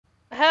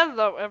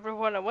Hello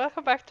everyone and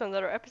welcome back to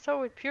another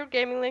episode with Pure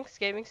Gaming Lynx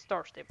Gaming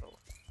Star Stable.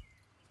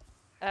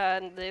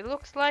 And it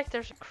looks like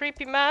there's a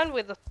creepy man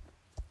with a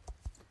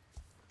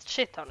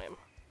shit on him.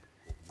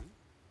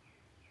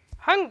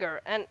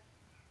 Hunger and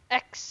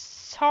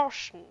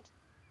exhaustion.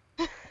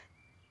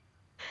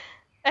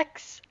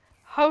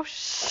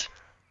 Exhaustion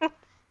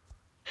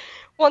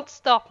won't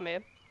stop me.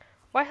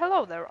 Why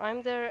hello there,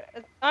 I'm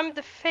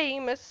the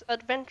famous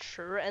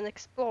adventurer and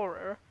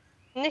explorer,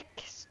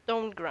 Nick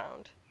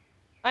Stoneground.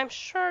 I'm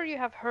sure you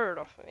have heard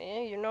of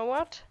me, you know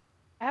what?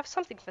 I have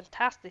something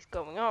fantastic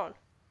going on.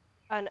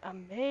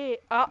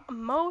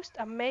 Most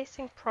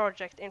amazing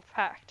project, in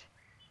fact.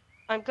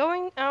 I'm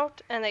going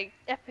out on an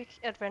epic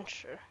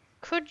adventure.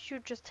 Could you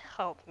just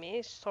help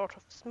me? Sort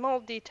of small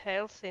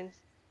details since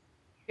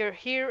you're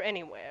here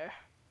anywhere.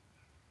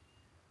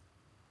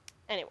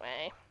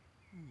 Anyway.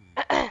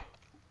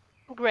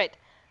 Great.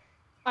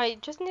 I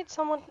just need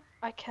someone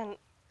I can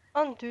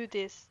undo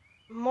this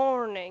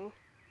morning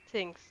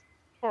things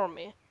for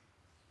me.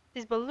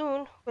 This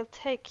balloon will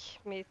take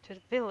me to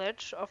the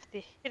village of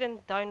the hidden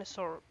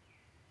dinosaur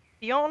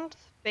beyond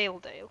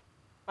Valedale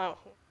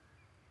Mountain.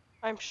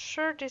 I'm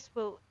sure this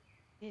will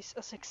be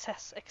a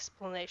success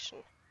explanation.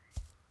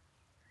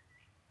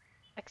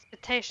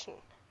 Expectation.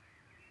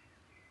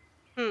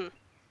 Can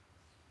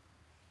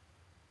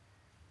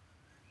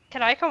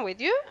I come with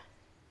you?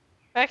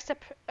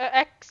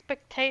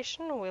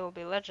 Expectation will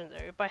be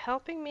legendary. By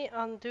helping me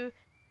undo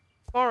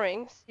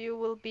moorings, you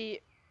will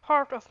be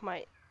part of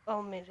my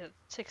unlimited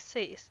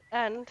success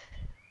and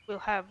will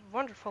have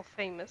wonderful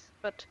famous.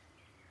 But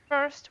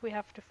first we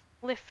have to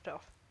lift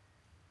off.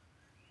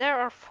 There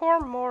are 4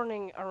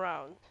 morning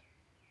around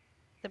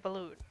the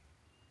balloon,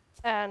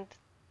 and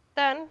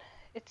then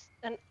it's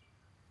an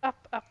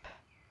up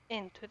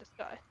into the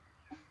sky.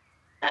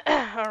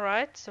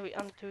 Alright, so we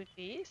undo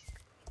these.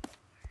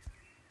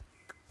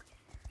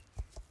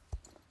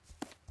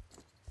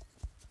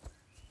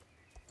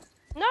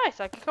 Nice,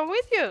 I can come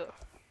with you.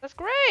 That's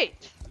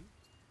great.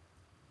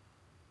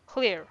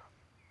 Clear.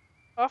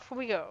 Off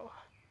we go.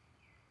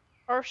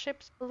 Our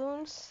ship's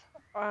balloons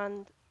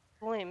and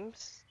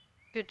limbs.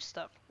 Good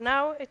stuff.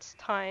 Now it's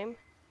time.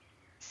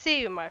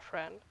 See you, my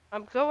friend.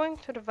 I'm going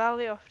to the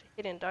Valley of the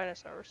Hidden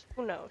Dinosaurs.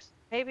 Who knows?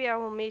 Maybe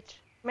we'll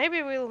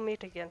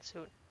meet again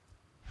soon.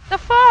 The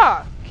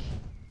fuck?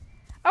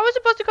 I was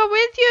supposed to go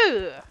with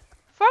you.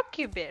 Fuck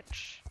you,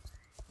 bitch.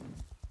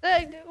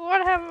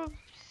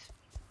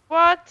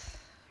 What?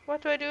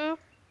 What do I do?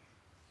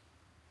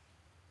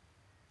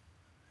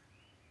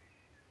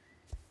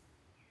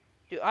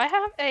 Do I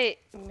have a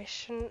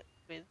mission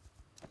with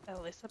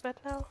Elizabeth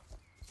now?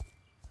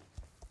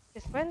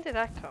 Because when did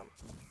that come?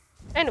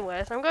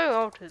 Anyways, I'm going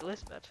over to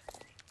Elizabeth.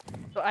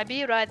 So I'll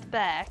be right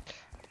back.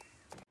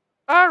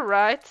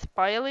 Alright,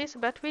 by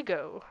Elizabeth we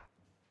go.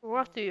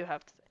 What do you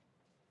have to say?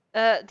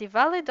 The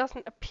valley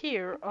doesn't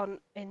appear on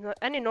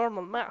any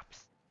normal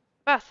maps.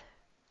 But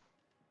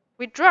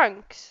we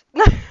drunks.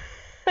 We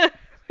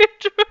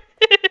druids.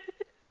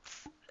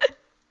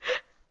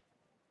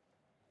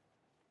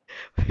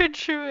 We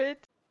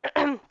druids.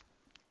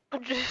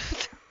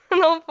 Just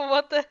known for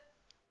what the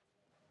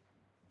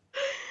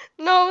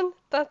known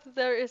that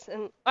there is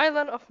an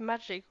island of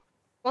magic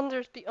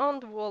wonders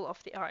beyond the wall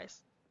of the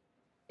ice.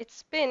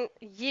 It's been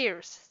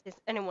years since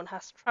anyone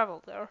has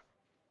traveled there.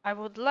 I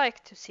would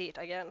like to see it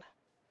again.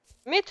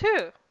 Me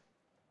too.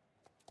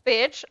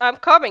 Bitch, I'm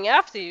coming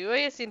after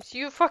you. Since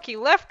you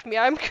fucking left me,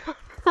 I'm gonna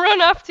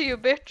run after you,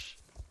 bitch.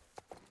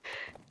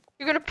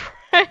 You're gonna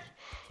pray.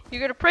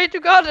 You're gonna pray to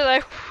God that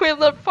I will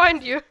not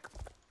find you.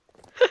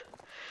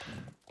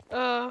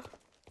 You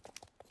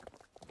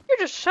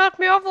just shut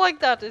me off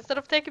like that instead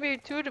of taking me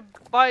to the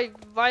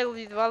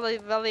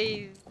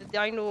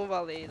Dino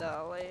Valley,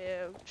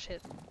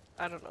 shit.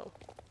 I don't know.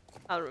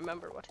 I'll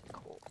remember what it's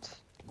called.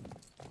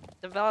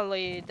 The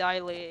Valedale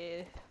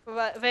Dinosaur.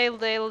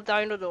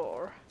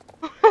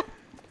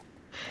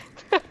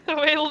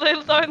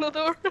 Valedale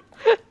Dinosaur.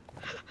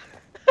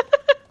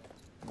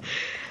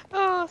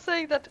 Oh,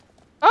 saying that.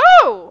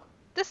 Oh!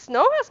 The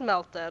snow has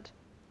melted.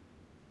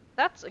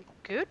 That's a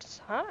good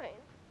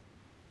sign.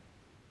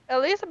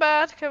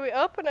 Elizabeth, can we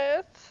open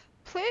it?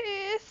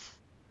 Please?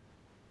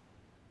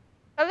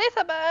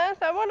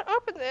 Elizabeth, I want to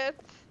open it.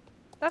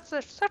 That's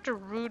such a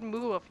rude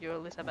move of you,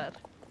 Elizabeth.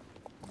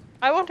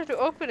 I wanted to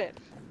open it,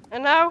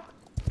 and now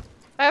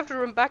I have to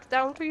run back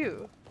down to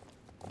you.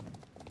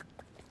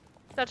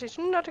 That is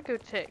not a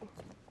good thing.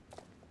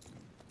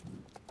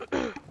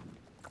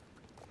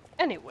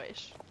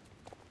 Anyways.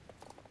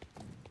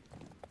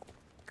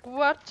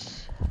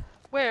 What?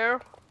 Where?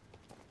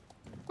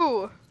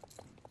 Who?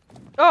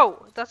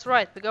 Oh, that's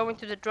right, we're going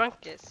to the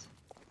Drunkies.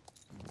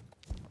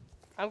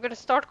 I'm gonna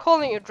start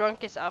calling you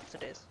Drunkies after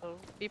this, so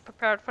be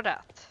prepared for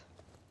that.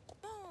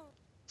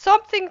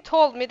 Something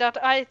told me that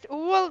I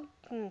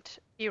wouldn't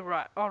be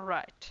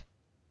alright.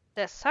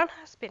 The sun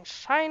has been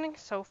shining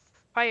so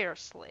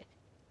fiercely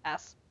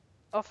as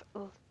of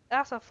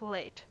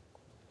late,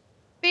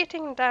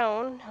 beating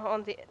down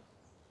on the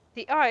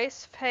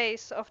ice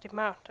face of the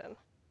mountain.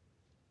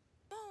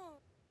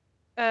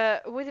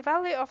 With the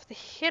Valley of the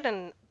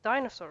Hidden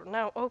Dinosaur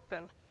now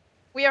open,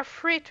 we are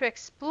free to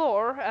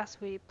explore as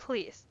we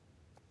please.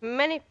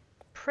 Many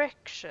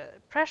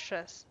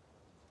precious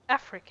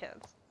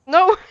Africans.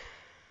 No!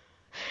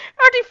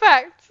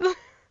 Artifacts!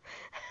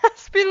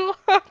 has been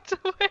locked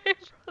away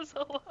for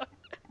so long.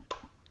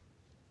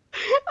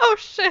 Oh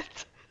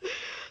shit!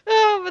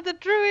 Oh, but the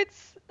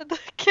druids, the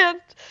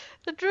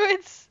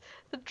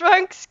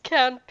drunks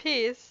can't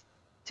piece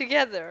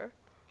together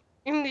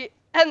in the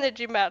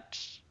energy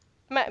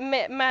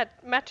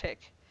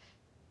magic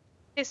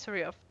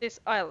history of this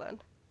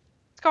island.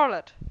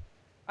 Scarlet,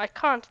 I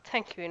can't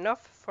thank you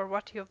enough for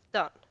what you've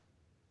done.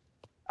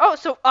 Oh,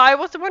 so I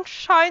was the one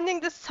shining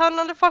the sun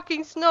on the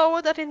fucking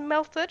snow that it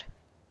melted?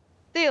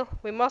 Still,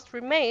 we must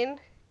remain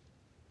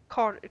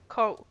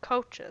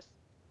coaches.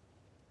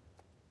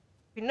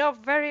 We know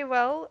very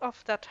well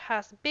of that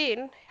has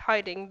been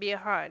hiding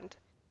behind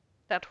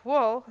that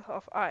wall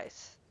of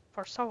ice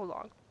for so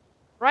long.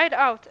 Ride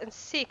out and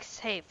seek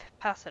safe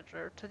passage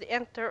to the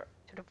enter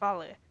to the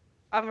valley.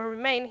 I will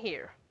remain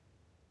here.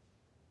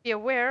 Be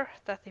aware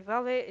that the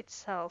valley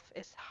itself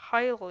is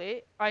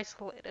highly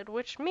isolated,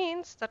 which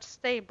means that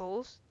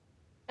stables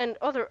and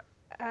other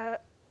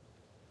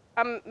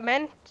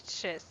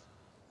amenities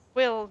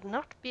will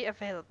not be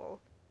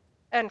available.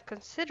 And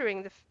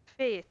considering the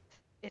fate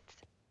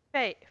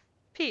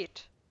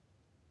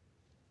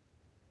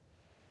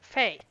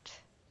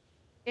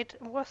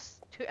it was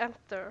to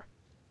enter,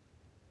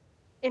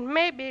 it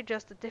may be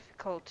just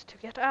difficult to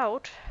get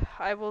out.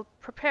 I will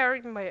prepare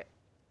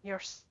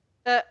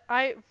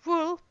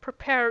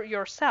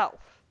yourself.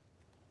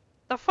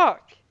 The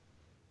fuck?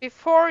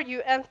 Before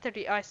you enter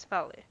the ice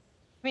valley. I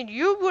mean,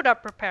 you would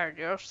have prepared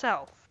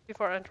yourself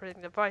before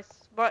entering the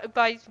vice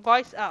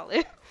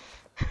alley.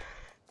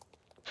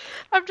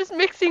 I'm just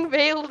mixing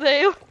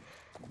Valedale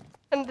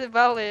and the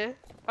valley,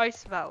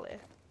 ice valley.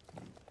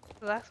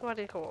 So that's what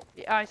it's called,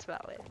 the ice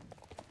valley.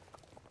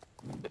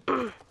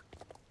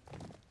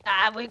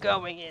 We're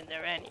going in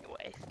there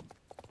anyways.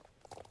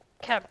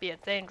 Can't be a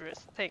dangerous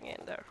thing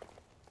in there.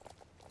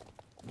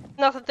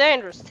 Not a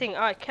dangerous thing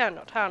I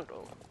cannot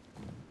handle.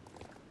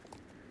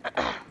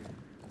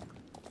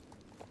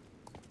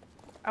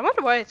 I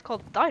wonder why it's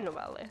called Dino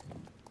Valley.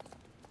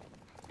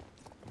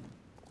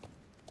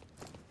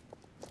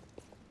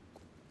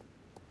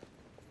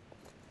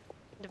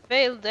 The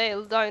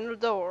Valedale Dino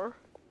Door.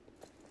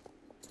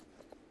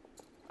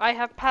 I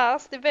have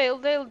passed the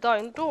Valedale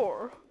Dino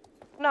Door.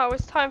 Now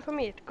it's time for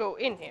me to go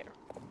in here.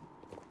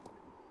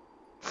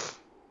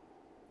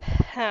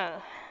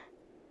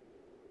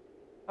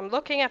 I'm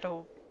looking at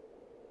a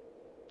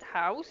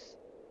house.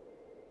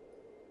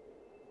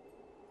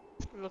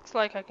 Looks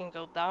like I can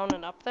go down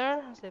and up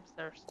there, as if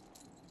there's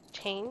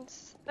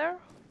chains there.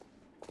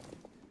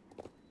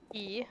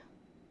 E.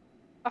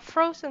 A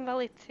frozen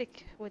valley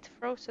thick with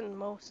frozen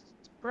moss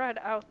spread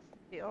out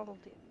beyond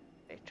the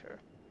elevator.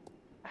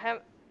 I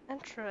have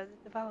entered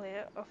the valley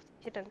of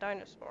the hidden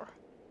dinosaur.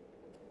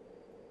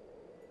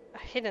 A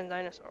hidden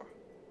dinosaur.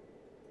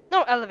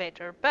 No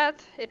elevator,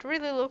 but it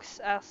really looks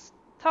as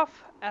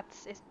tough as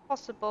it's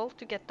possible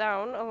to get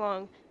down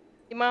along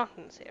the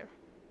mountains here.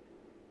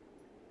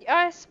 The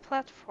ice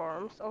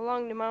platforms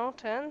along the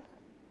mountain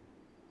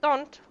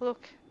don't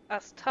look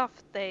as tough.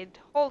 They'd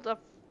hold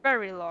up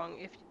very long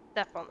if you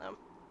step on them.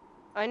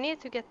 I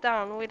need to get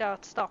down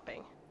without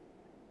stopping.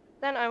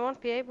 Then I won't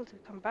be able to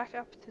come back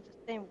up to the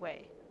same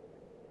way.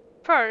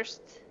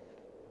 First,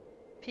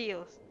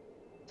 feels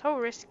so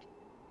risky.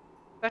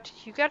 But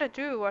you gotta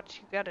do what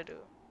you gotta do.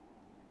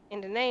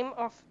 In the name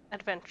of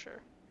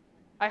adventure.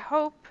 I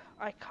hope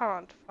I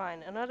can't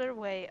find another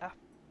way up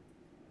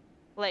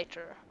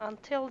later.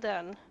 Until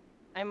then,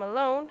 I'm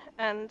alone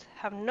and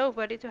have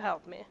nobody to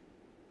help me.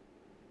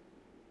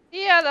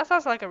 Yeah, that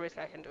sounds like a risk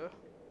I can do.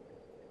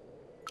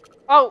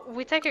 Oh,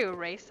 we taking a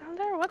race down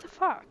there? What the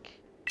fuck?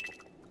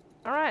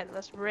 Alright,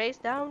 let's race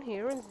down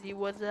here and see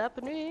what's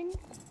happening.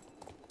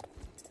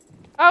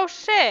 Oh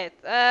shit!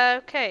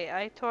 Okay,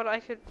 I thought I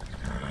could...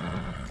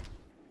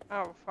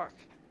 Oh fuck.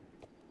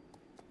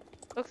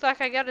 Looks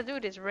like I gotta do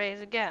this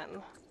race again.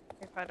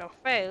 If I don't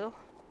fail.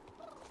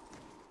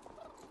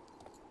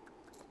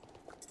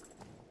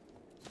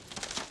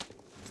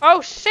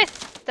 Oh shit!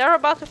 They're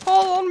about to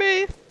fall on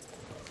me!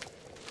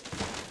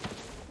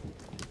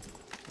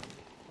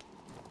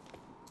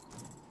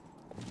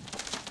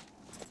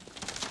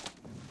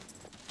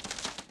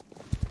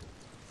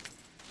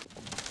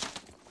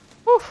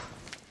 Whew.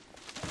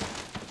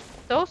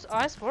 Those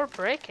eyes were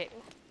breaking.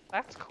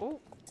 That's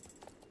cool.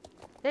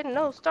 Didn't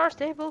know Star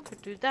Stable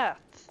could do that.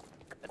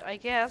 But I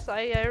guess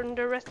I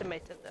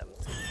underestimated them.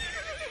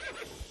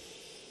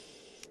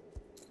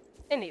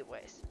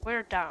 Anyways,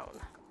 we're down.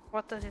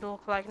 What does it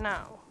look like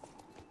now?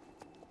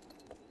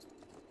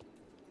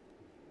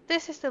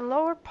 This is the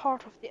lower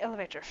part of the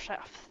elevator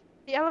shaft.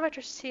 The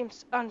elevator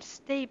seems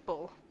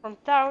unstable from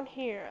down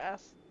here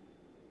as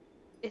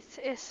it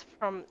is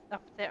from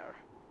up there.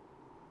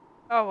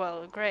 Oh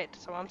well, great,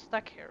 so I'm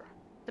stuck here.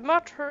 The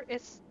motor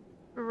is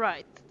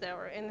right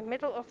there in the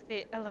middle of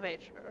the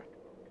elevator.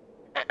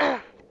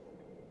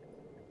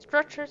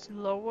 structures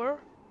lower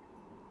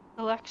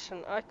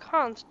selection. I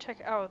can't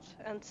check out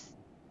and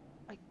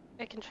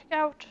I can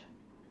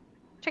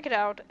check it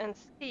out and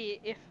see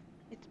if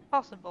it's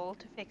possible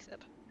to fix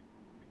it.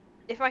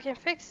 If I can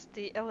fix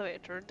the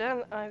elevator,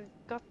 then I've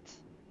got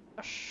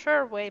a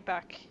sure way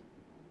back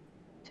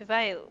to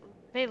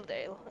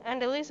Valedale,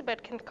 and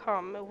Elizabeth can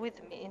come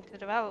with me into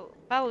the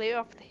valley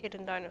of the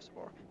hidden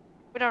dinosaur,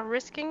 without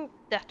risking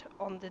death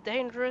on the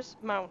dangerous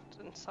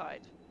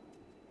mountainside.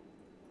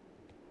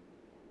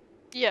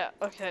 Yeah,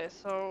 okay,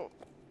 so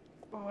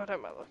what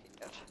am I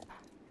looking at?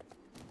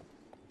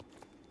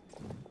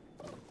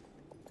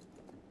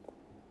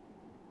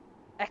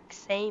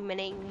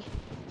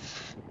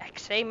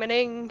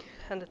 Examining,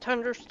 and the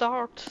thunder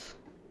starts.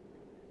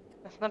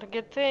 That's not a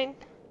good thing.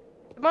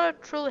 The mother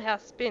truly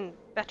has been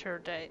better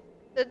day.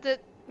 The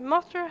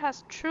mother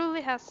has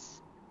truly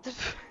has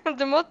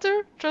the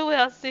mother truly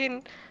has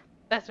seen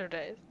better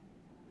days.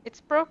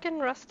 It's broken,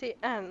 rusty,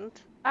 and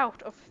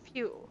out of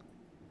fuel.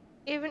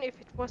 Even if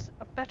it was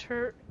a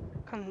better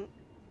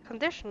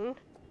condition,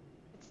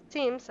 it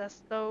seems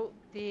as though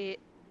it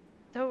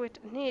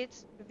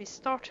needs to be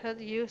started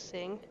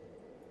using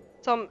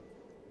some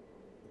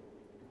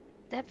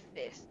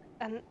device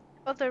and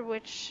other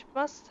which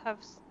must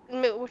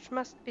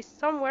be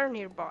somewhere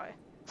nearby.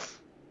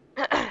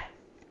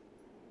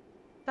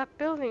 That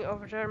building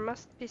over there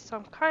must be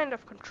some kind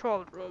of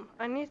control room.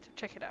 I need to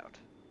check it out.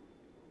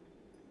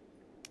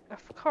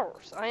 Of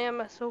course, I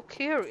am so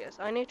curious.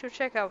 I need to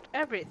check out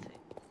everything,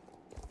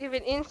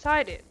 even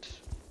inside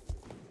it.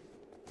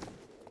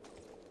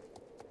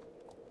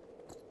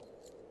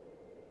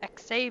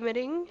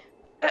 Examining.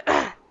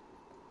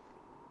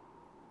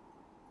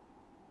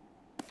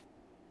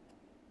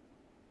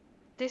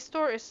 This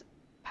door is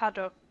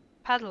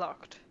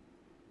padlocked,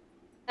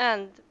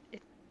 and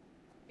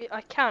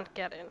I can't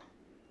get in.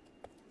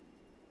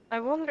 I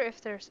wonder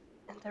if there is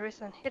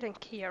a hidden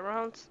key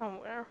around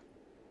somewhere,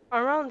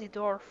 around the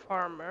door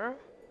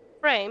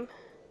frame,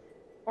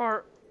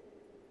 or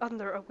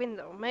under a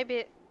window.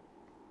 Maybe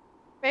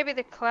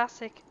the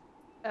classic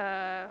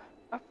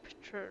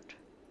apertured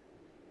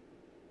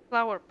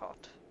flower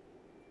pot.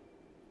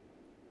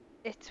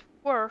 It's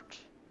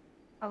worth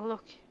a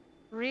look.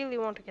 Really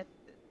want to get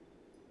the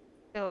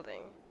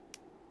building.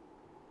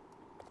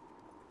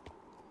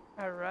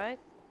 Alright.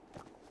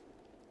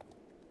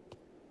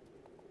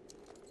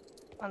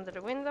 Under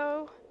the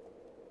window. I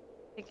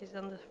think it's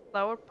on the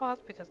flower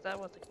pot because that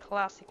was a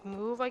classic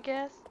move, I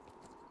guess.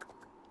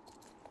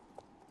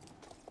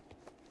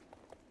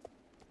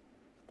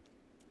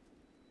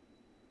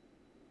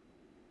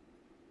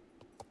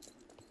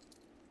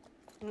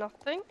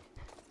 Nothing.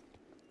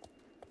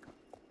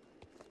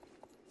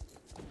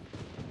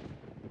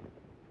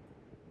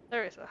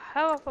 There is a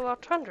hell of a lot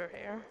of thunder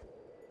here.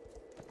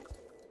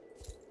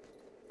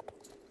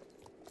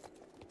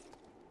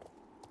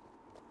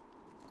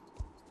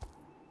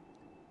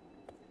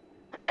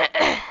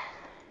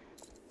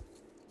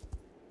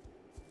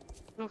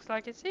 Looks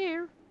like it's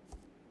here.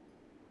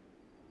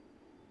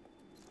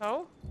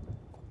 Oh.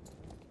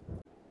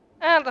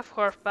 And of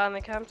course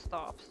Bandicam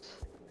stops,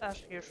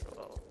 as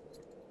usual.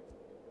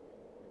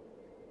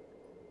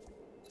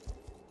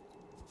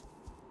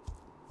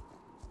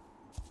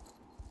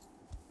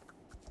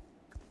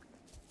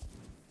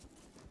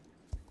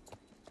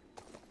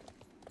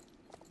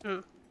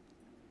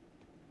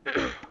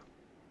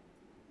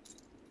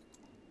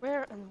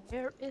 Where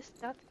is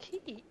that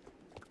key?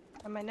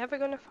 Am I never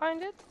gonna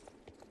find it?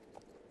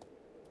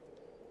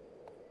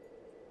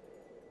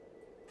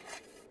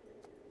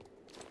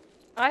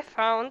 I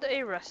found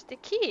a rusty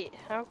key.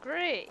 How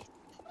great.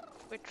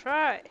 We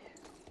try.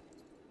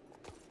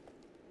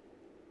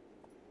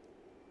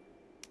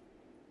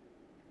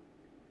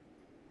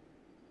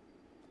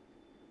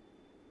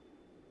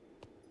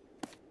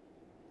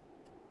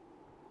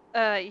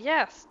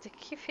 Yes, the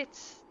key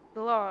fits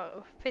the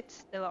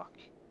lock.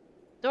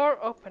 Door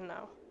open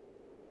now.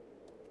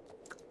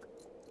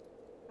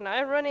 Can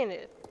I run in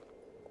it?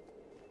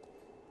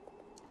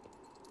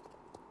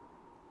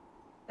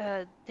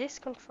 This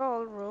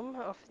control room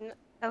of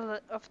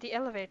the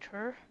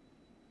elevator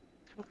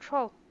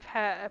control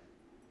panel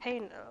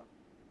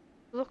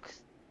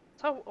looks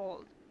so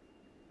old.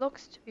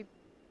 Looks to be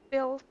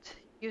built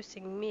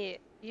using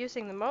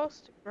the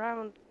most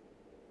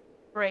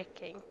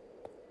groundbreaking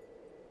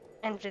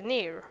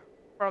engineer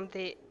from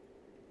the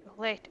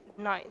late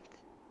 9th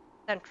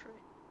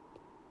century.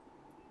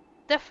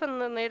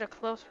 Definitely need a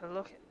closer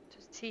look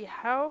to see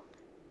how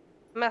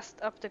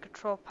messed up the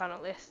control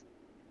panel is.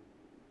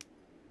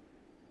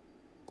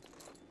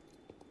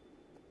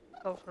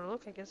 Closer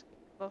look, I guess.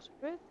 Closer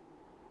to it.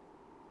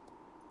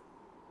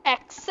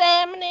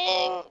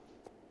 Examining.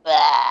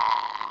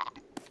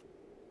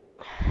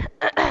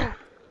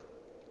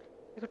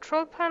 The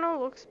control panel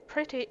looks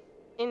pretty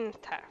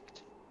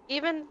intact,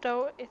 even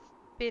though it's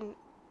been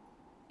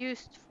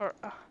used for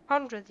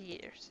 100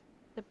 years.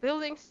 The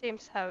building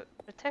seems to have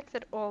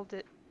protected all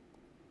the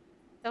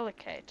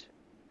delicate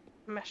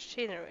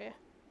machinery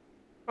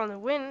from the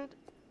wind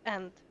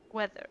and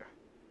weather.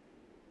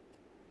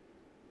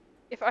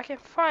 if I can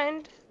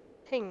find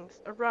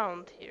things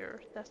around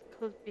here that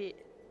could be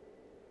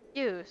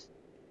used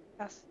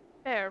as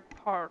spare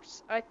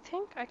parts, I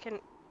think I can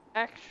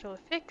actually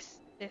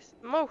fix this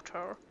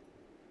motor.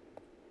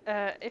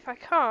 If I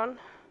can't,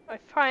 I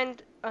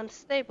find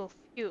unstable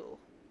fuel.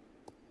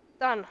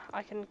 Then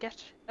I can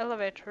get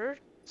elevator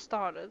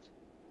started.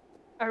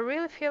 I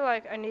really feel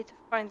like I need to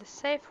find a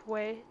safe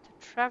way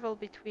to travel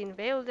between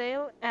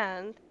Valedale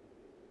and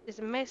this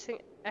amazing,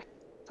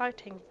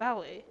 exciting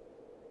valley.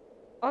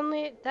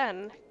 Only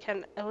then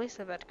can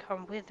Elizabeth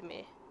come with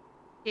me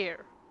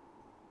here.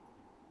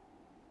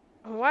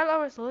 And while I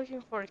was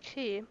looking for a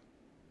key,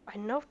 I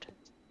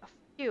noticed a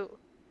few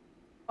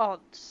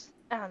odds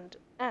and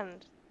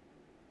ends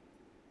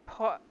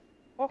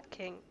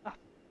poking up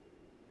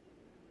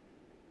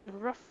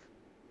and rough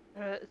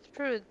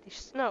through the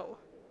snow.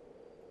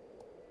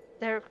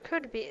 There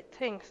could be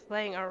things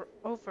laying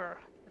over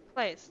the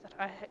place that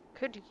I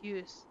could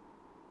use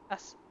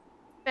as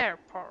spare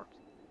parts.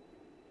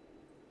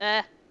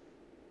 I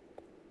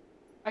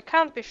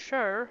can't be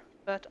sure,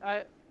 but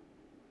I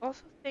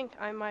also think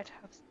I might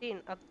have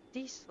seen a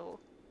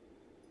diesel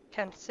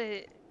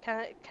canister.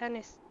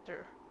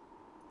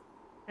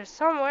 There's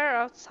somewhere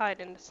outside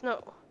in the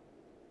snow.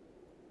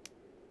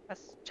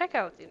 Let's check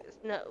out in the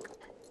snow.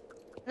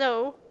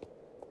 No.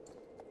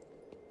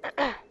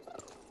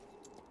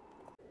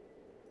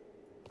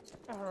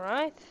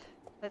 Alright.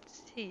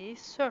 Let's see.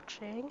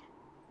 Searching.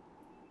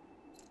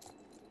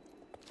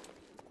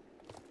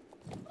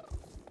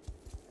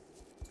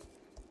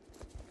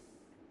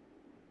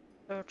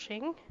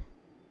 Searching.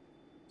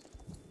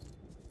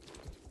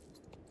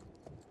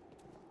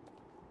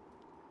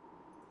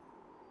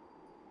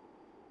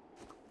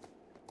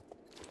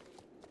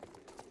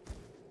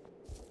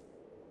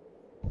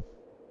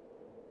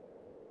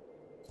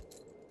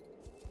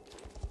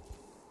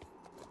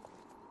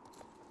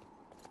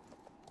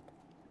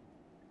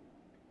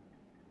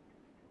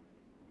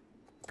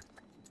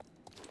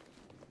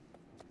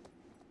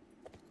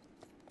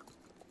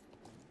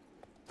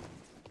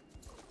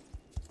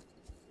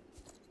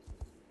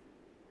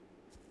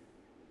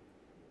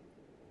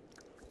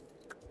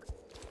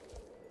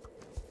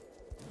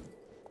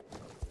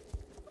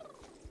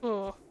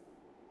 Oh.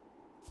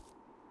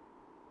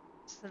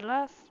 It's the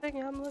last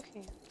thing I'm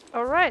looking at.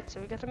 Alright,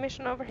 so we got a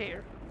mission over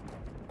here.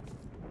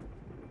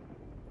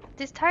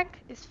 This tank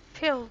is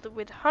filled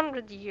with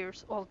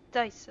 100-year-old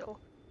diesel.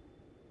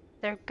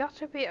 There got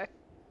to be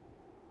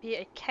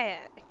a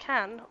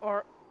can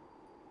or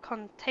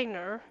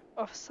container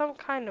of some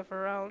kind of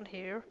around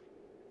here,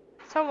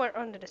 somewhere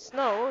under the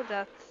snow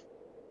that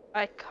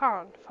I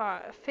can't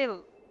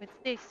fill with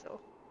diesel.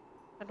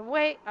 And the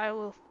way I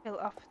will fill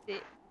up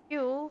the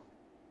fuel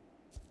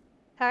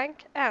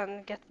tank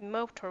and get the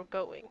motor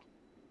going.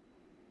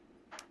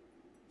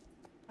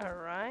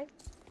 Alright.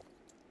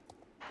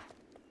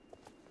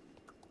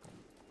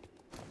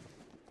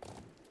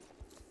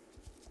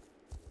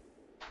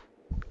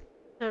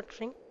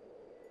 Searching.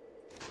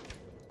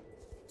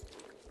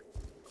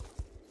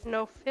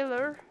 No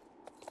filler.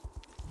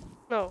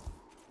 No.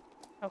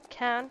 No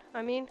can,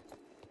 I mean.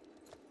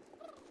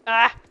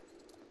 Ah!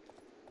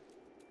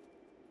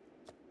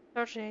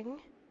 Searching.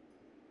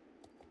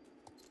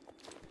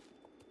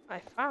 I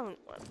found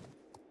one.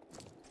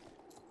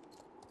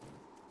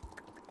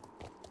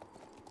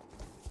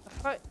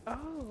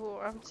 Oh,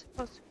 I'm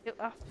supposed to fill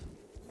up.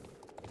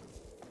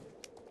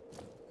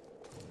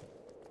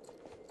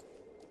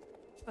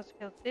 Supposed to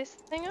fill this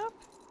thing up.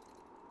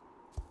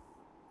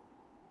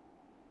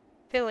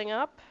 Filling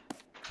up.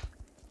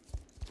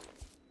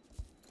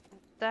 And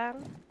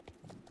then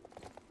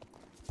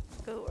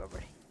go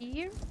over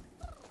here.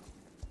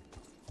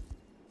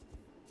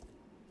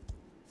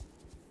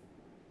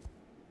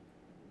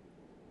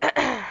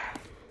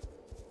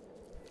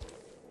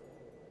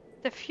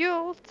 The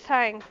fuel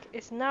tank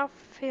is now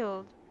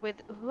filled with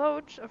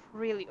loads of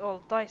really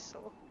old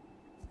diesel.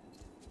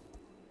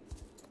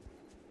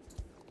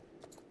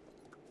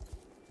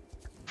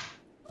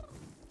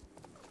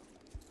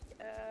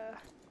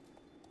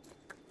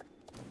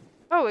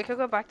 Oh, we could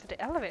go back to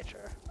the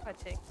elevator, I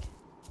think.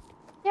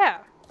 Yeah.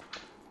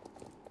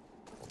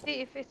 Let's see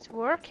if it's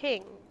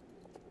working.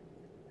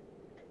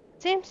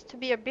 Seems to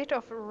be a bit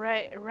of a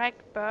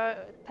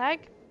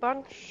ragtag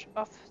bunch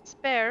of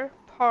spare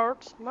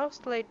parts,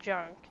 mostly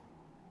junk.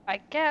 I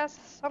guess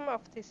some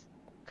of this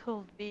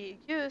could be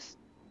used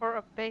for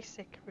a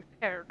basic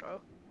repair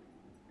though.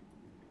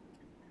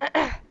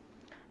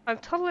 I'm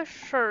totally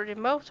sure the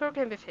motor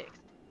can be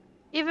fixed,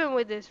 even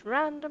with these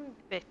random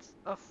bits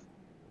of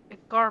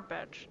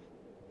garbage.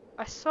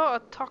 I saw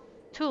a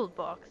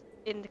toolbox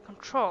in the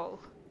control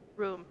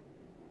room.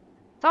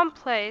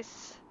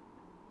 Someplace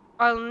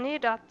I'll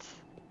need that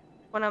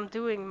when I'm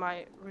doing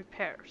my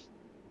repairs.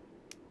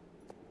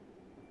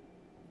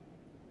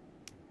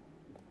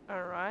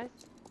 Alright.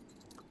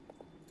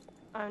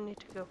 I need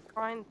to go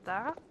find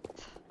that.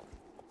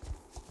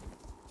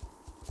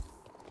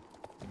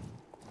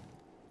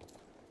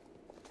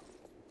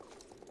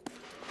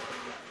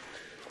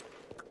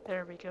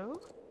 There we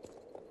go.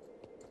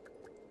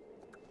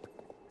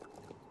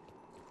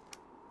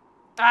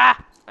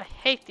 Ah! I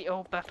hate the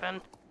old button.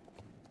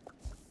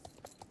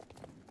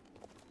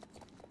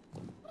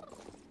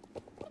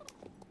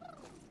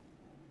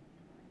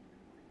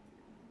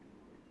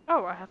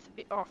 Oh, I have to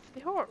be off the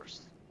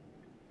horse.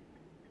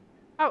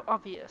 How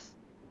obvious.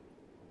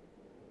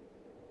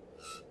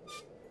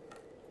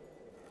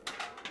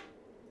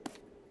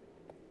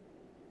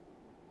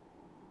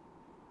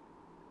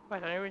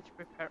 Wait, I need to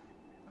prepare.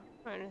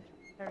 I need to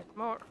prepare it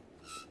more.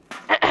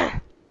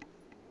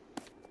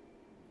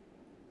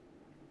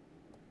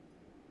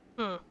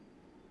 Hmm.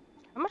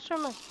 How much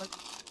am I supposed to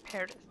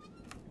prepare this?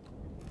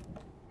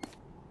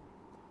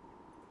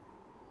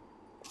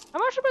 How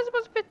much am I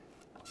supposed to put?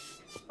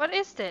 What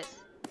is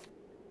this?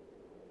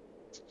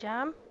 It's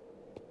jam?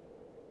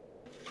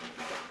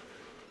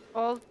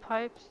 Old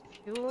pipes,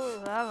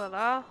 fuel, la la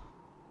la.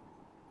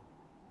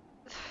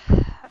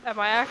 Am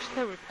I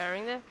actually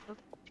repairing this?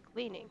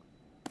 Cleaning.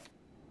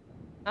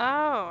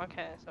 Oh,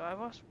 okay, so I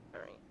was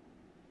repairing.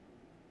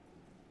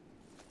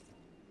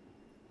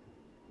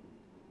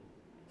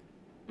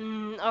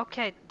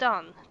 Okay,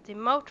 done. The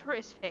motor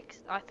is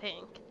fixed, I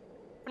think.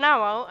 For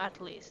now,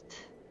 at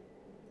least.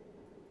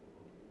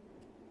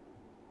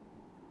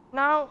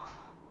 Now,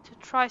 to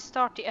try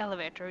start the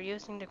elevator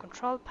using the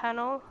control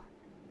panel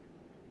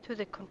to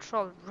the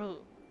control room.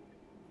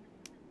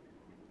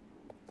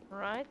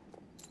 Right?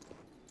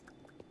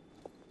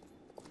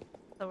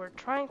 So we're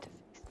trying to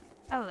fix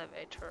the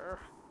elevator.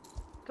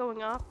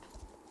 Going up,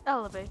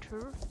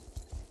 elevator.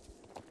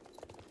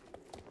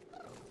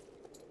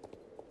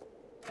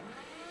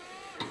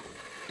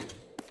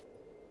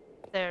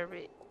 There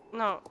we...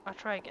 No, I'll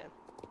try again.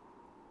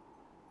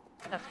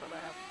 That's what I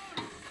have.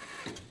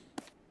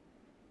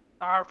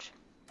 Ouch.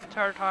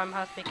 Third time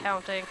has been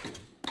counting.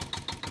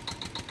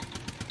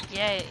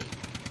 Yay.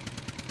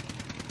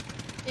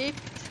 It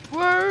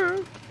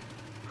worked!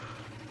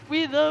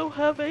 We now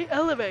have an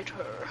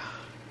elevator.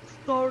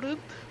 Started.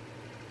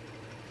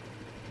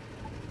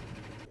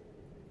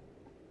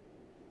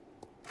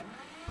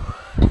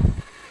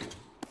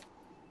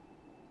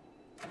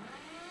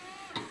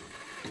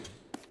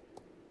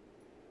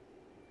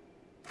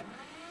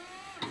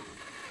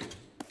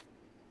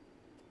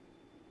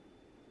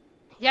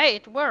 Yeah,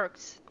 it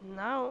works.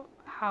 Now,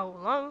 how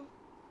long,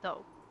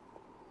 though?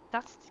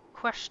 That's the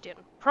question.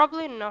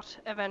 Probably not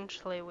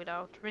eventually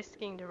without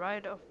risking the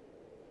ride of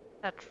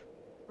that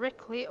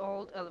wrinkly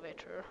old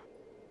elevator.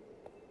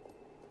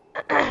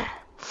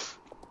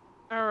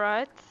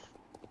 Alright.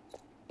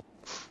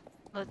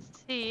 Let's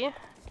see.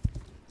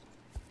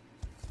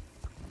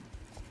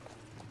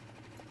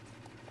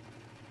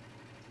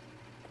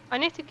 I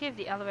need to give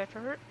the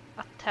elevator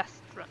a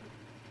test run.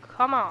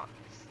 Come on,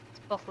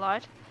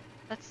 Spotlight.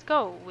 Let's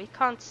go. We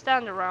can't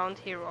stand around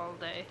here all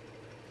day.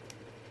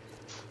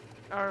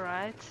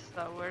 Alright,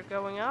 so we're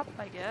going up,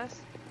 I guess.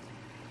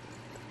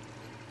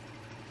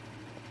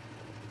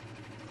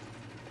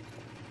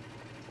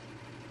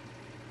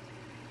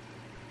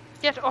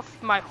 Get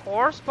off my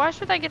horse? Why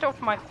should I get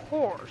off my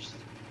horse?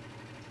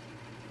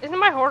 Isn't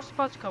my horse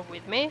supposed to go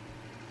with me?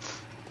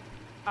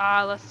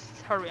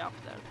 Let's hurry up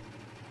then.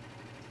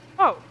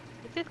 Oh,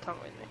 it did come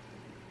with me.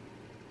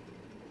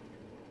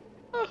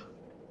 Oh,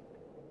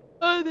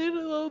 I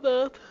didn't know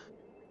that.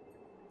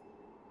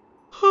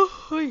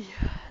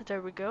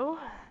 There we go.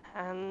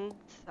 And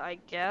I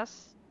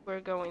guess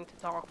we're going to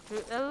talk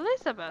to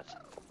Elizabeth.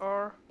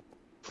 Or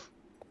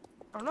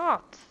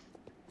not.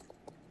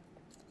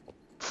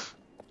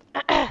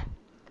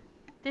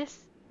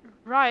 This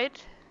ride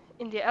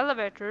in the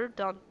elevator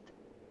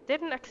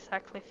didn't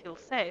exactly feel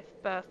safe,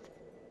 but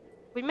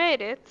we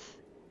made it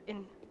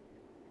in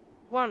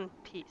one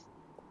piece.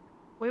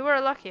 We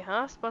were lucky,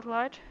 huh,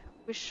 Spotlight?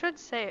 We should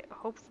say,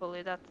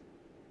 hopefully, that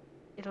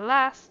it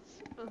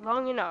lasts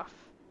long enough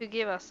to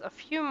give us a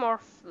few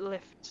more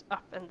lifts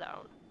up and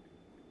down.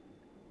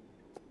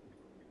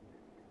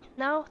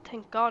 Now,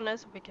 thank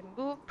goodness, we can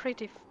move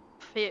pretty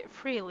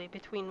freely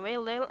between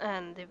Valedale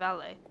and the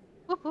valley.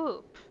 Whoop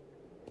whoop!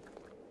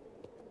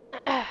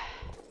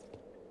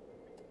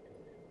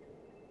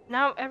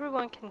 Now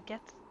everyone can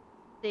get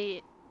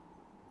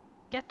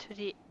to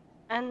the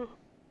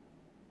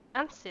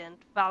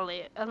ancient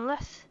valley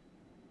unless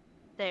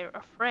they're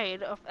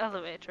afraid of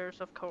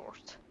elevators, of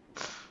course.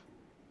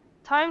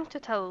 Time to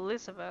tell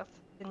Elizabeth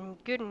the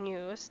good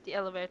news: the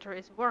elevator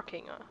is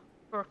working.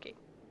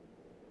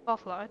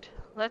 Spotlight,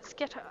 let's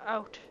get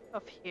out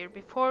of here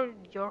before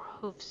your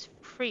hooves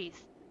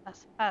freeze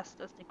as fast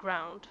as the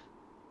ground.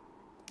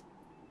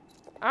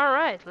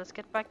 Alright, let's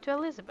get back to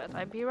Elizabeth.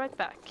 I'll be right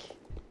back.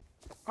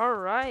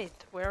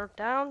 Alright, we're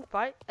down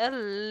by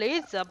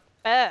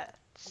Elizabeth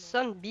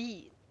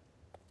Sunbeam.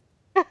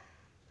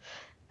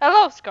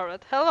 Hello,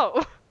 Scarlet.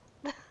 Hello.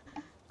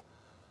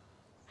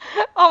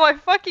 Oh my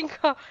fucking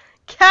god.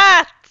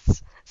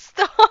 Cats!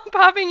 Stop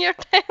having your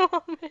tail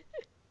on me.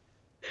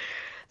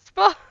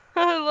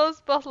 Hello,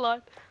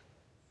 Spotlight.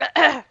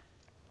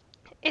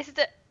 Is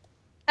the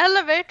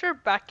elevator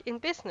back in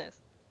business?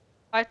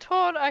 I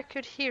thought I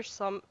could hear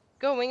some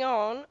going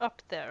on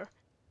up there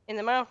in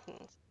the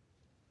mountains.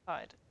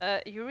 side.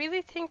 You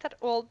really think that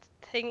old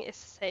thing is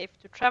safe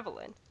to travel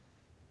in?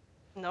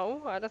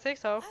 No, I don't think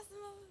so.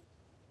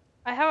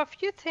 I have a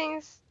few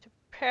things to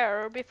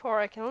prepare before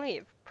I can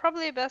leave.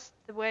 Probably best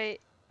the way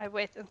I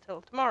wait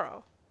until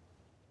tomorrow.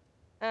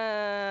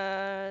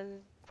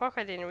 Fuck,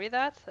 I didn't read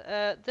that.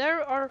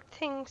 There are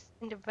things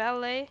in the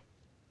valley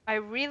I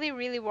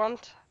really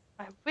want.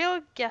 I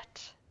will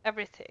get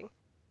everything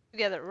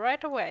together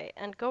right away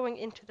and going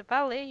into the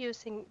valley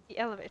using the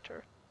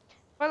elevator.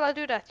 While I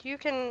do that, you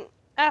can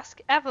ask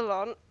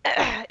Avalon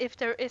if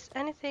there is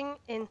anything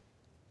in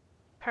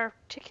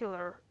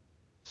particular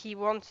he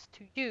wants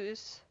to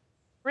use.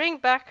 Bring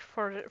back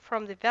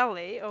from the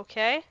valley,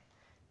 okay?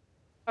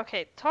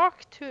 Okay,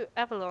 talk to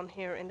Avalon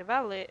here in the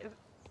valley,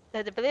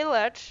 the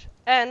village,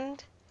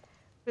 and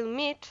we'll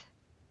meet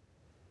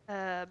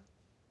uh,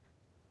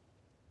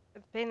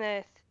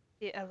 beneath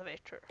the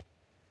elevator.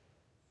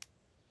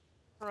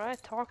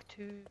 Alright, talk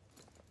to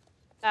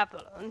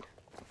Avalon.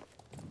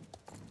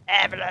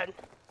 Avalon!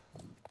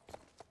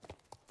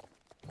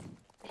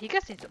 He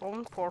gets his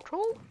own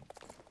portal?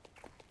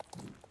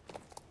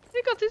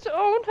 He got his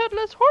own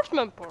Headless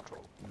Horseman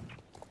portal.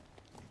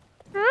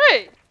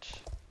 Great!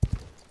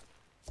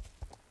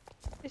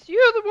 Is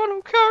you the one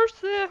who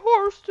cursed the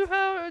horse to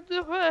have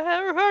the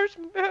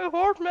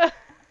horseman?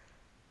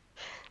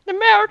 The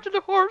mare to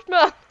the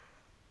horseman!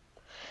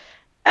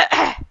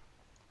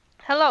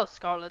 Hello,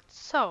 Scarlet.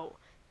 So,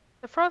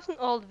 the frozen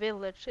old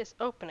village is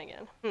open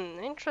again.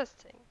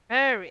 Interesting.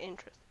 Very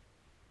interesting.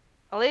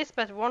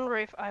 Elizabeth wonder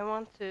if I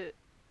want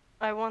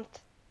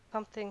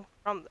something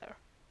from there.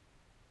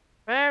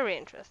 Very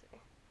interesting.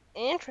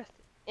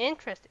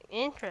 Interesting.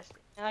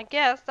 And I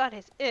guess that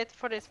is it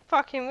for this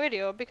fucking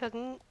video because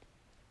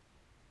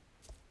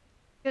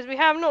we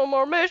have no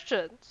more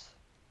missions.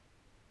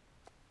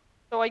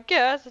 So I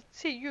guess I'll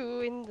see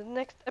you in the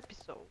next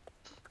episode.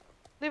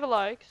 Leave a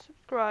like,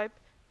 subscribe,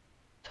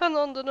 turn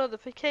on the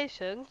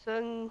notifications,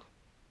 and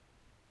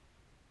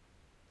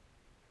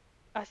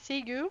I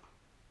see you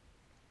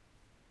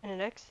in the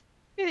next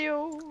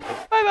video.